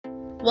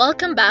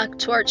Welcome back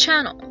to our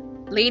channel,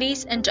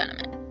 ladies and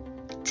gentlemen.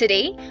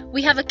 Today,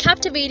 we have a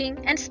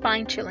captivating and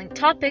spine-chilling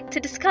topic to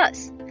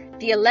discuss: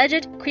 the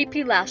alleged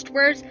creepy last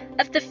words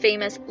of the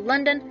famous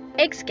London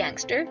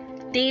ex-gangster,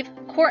 Dave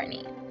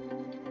Courtney.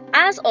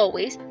 As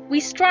always, we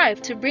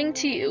strive to bring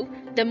to you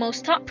the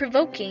most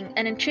thought-provoking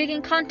and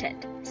intriguing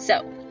content,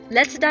 so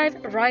let's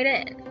dive right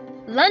in.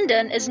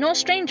 London is no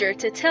stranger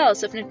to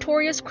tales of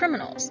notorious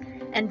criminals,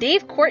 and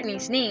Dave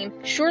Courtney's name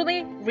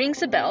surely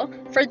rings a bell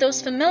for those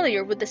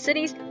familiar with the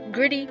city's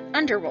gritty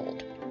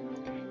underworld.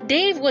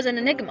 Dave was an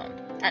enigma,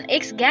 an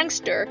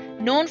ex-gangster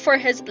known for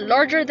his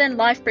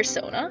larger-than-life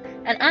persona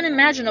and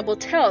unimaginable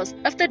tales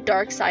of the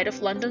dark side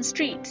of London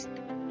streets.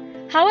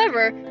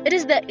 However, it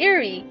is the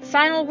eerie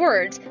final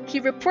words he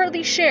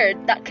reportedly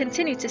shared that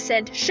continue to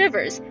send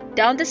shivers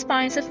down the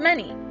spines of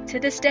many to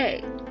this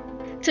day.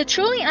 To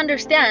truly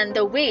understand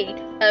the weight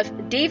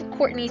of Dave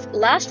Courtney's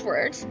last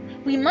words,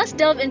 we must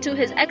delve into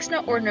his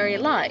extraordinary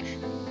life.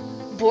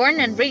 Born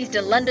and raised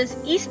in London's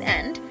East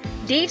End,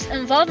 Dave's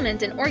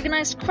involvement in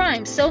organized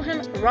crime saw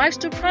him rise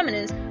to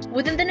prominence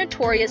within the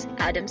notorious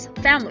Adams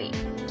family.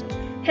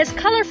 His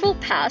colorful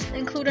past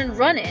included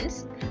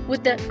run-ins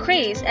with the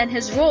Krays and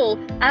his role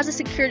as a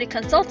security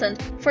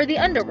consultant for the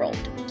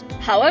underworld.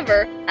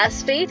 However,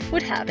 as fate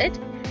would have it,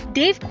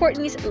 Dave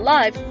Courtney's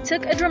life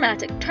took a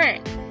dramatic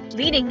turn,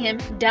 leading him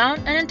down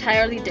an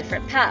entirely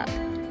different path.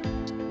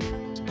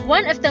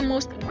 One of the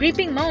most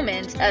gripping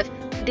moments of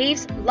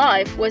Dave's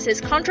life was his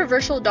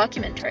controversial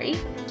documentary,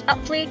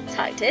 aptly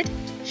titled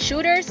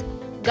Shooters,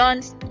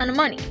 Guns, and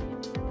Money.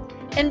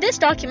 In this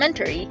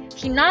documentary,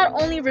 he not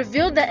only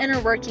revealed the inner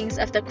workings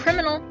of the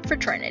criminal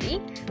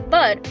fraternity,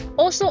 but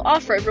also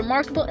offered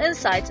remarkable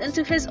insights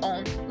into his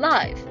own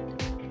life.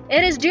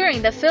 It is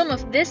during the film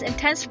of this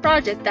intense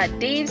project that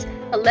Dave's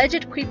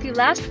alleged creepy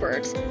last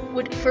words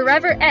would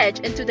forever etch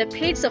into the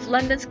pages of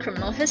London's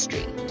criminal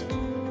history.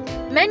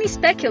 Many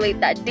speculate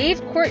that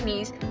Dave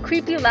Courtney's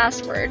creepy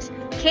last words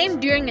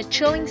came during a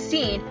chilling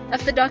scene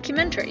of the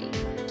documentary,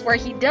 where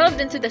he delved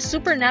into the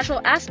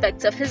supernatural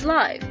aspects of his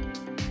life.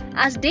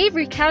 As Dave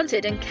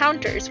recounted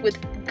encounters with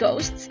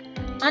ghosts,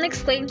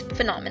 unexplained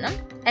phenomena,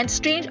 and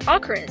strange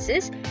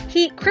occurrences,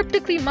 he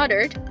cryptically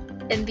muttered,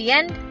 "In the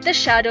end, the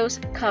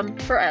shadows come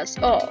for us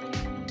all."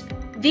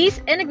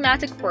 These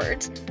enigmatic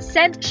words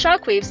sent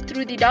shockwaves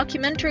through the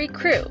documentary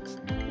crew,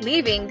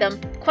 leaving them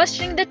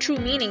questioning the true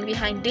meaning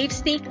behind Dave's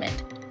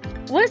statement.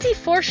 Was he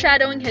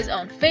foreshadowing his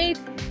own fate,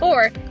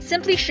 or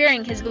simply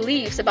sharing his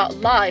beliefs about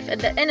life and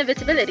the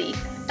inevitability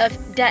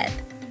of death?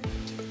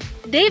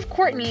 Dave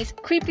Courtney's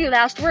creepy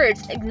last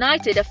words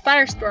ignited a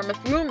firestorm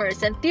of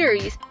rumors and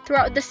theories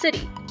throughout the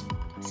city.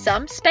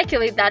 Some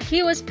speculate that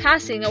he was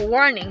passing a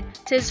warning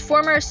to his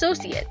former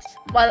associates,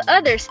 while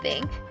others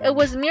think it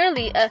was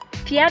merely a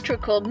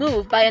theatrical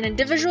move by an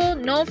individual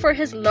known for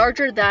his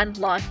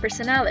larger-than-life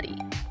personality.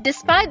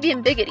 Despite the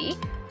ambiguity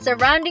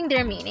surrounding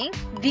their meaning,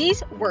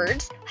 these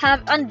words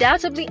have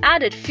undoubtedly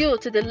added fuel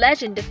to the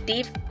legend of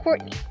Dave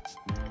Courtney.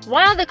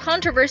 While the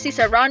controversy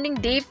surrounding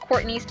Dave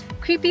Courtney's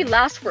creepy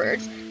last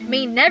words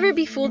may never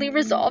be fully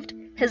resolved,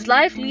 his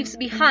life leaves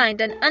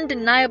behind an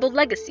undeniable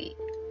legacy.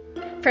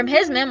 From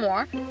his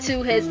memoir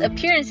to his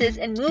appearances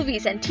in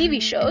movies and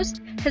TV shows,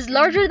 his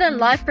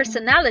larger-than-life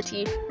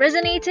personality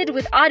resonated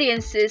with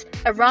audiences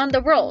around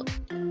the world.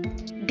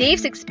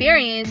 Dave's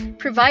experience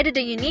provided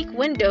a unique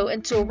window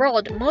into a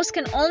world most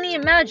can only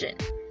imagine,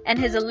 and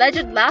his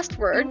alleged last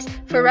words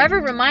forever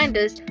remind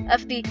us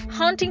of the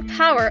haunting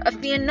power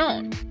of the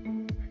unknown.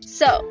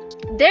 So,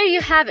 there you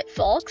have it,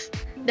 folks,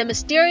 the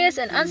mysterious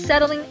and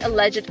unsettling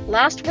alleged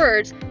last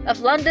words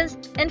of London's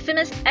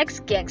infamous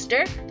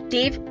ex-gangster,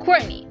 Dave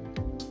Courtney.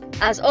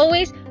 As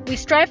always, we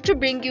strive to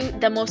bring you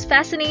the most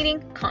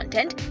fascinating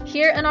content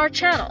here on our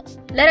channel.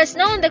 Let us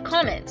know in the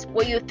comments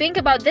what you think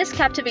about this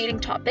captivating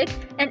topic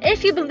and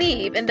if you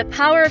believe in the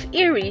power of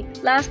eerie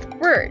last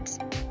words.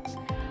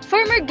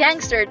 Former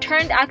gangster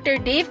turned actor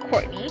Dave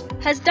Courtney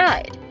has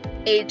died,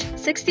 aged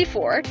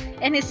 64,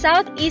 in his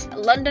southeast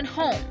London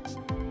home.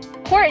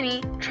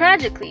 Courtney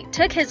tragically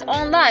took his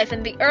own life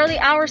in the early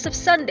hours of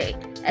Sunday,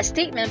 a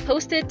statement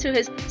posted to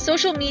his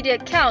social media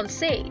account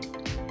said.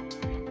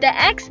 The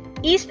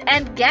ex-East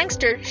End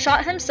gangster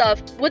shot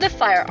himself with a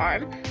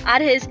firearm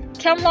at his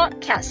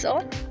Camelot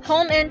Castle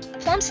home in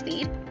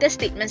Plumstead, the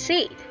statement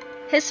said.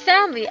 His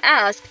family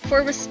asked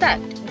for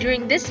respect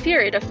during this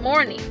period of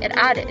mourning, it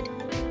added.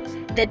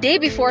 The day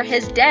before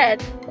his death,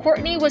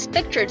 Courtney was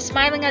pictured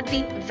smiling at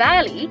the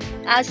Valley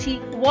as he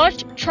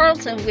watched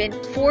Charlton win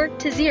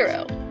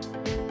 4-0.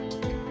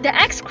 The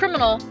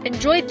ex-criminal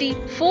enjoyed the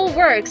full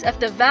works of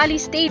the Valley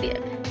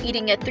Stadium,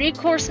 eating a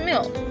 3-course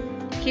meal.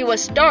 He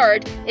was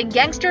starred in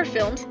gangster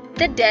films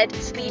The Dead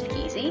Sleep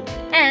Easy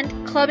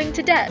and Clubbing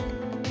to Death.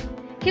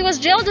 He was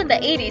jailed in the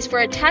 80s for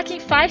attacking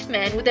 5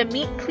 men with a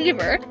meat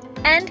cleaver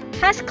and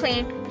has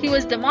claimed he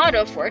was the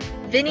model for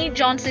Vinnie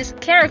Jones's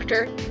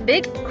character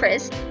Big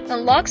Chris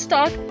in Lock,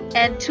 Stock,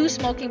 and Two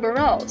Smoking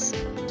Barrels.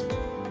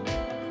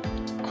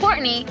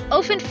 Courtney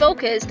often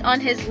focused on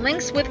his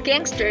links with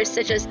gangsters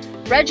such as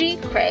Reggie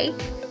Kray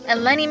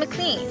and Lenny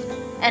McLean,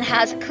 and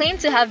has claimed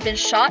to have been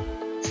shot,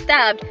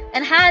 stabbed,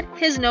 and had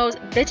his nose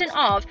bitten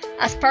off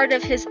as part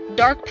of his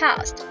dark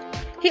past.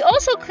 He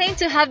also claimed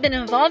to have been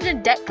involved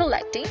in debt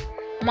collecting,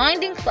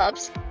 minding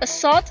clubs,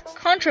 assault,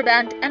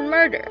 contraband, and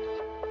murder.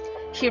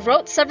 He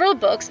wrote several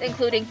books,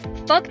 including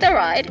Fuck the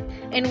Ride,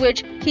 in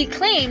which he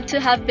claimed to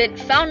have been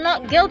found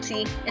not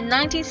guilty in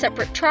 19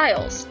 separate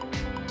trials.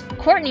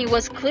 Courtney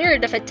was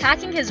cleared of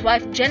attacking his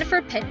wife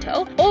Jennifer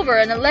Pinto over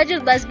an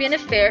alleged lesbian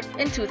affair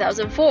in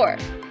 2004.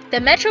 The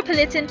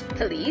Metropolitan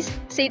Police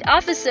said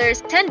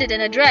officers tended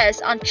an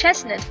address on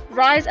Chestnut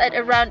Rise at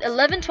around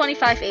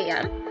 11:25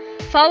 a.m.,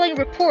 following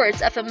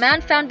reports of a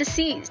man found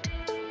deceased.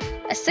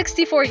 A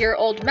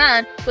 64-year-old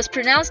man was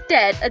pronounced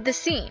dead at the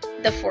scene,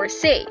 the force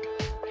said.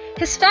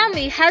 His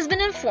family has been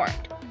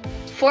informed.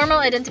 Formal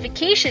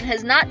identification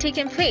has not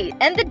taken place,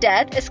 and the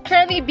death is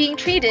currently being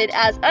treated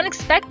as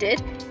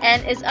unexpected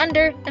and is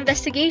under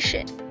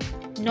investigation.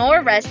 No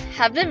arrests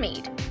have been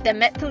made, the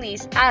Met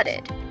Police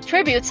added.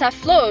 Tributes have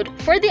flowed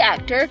for the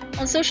actor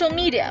on social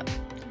media.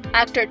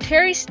 Actor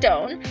Terry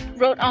Stone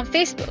wrote on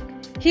Facebook,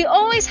 "He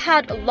always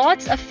had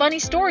lots of funny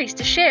stories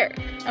to share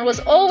and was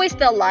always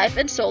the life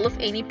and soul of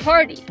any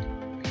party.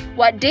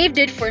 What Dave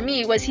did for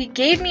me was he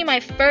gave me my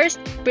first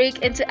break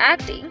into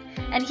acting,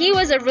 and he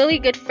was a really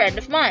good friend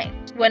of mine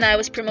when I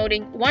was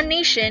promoting One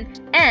Nation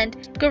and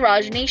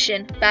Garage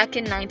Nation back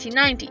in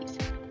 1990s.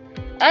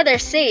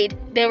 Others said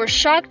they were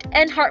shocked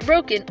and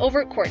heartbroken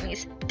over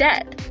Courtney's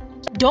death.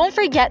 Don't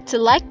forget to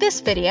like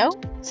this video,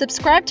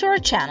 subscribe to our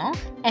channel,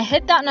 and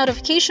hit that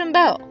notification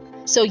bell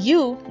so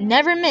you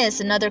never miss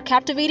another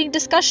captivating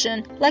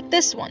discussion like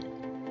this one.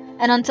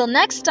 And until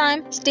next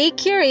time, stay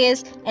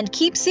curious and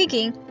keep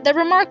seeking the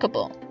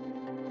remarkable.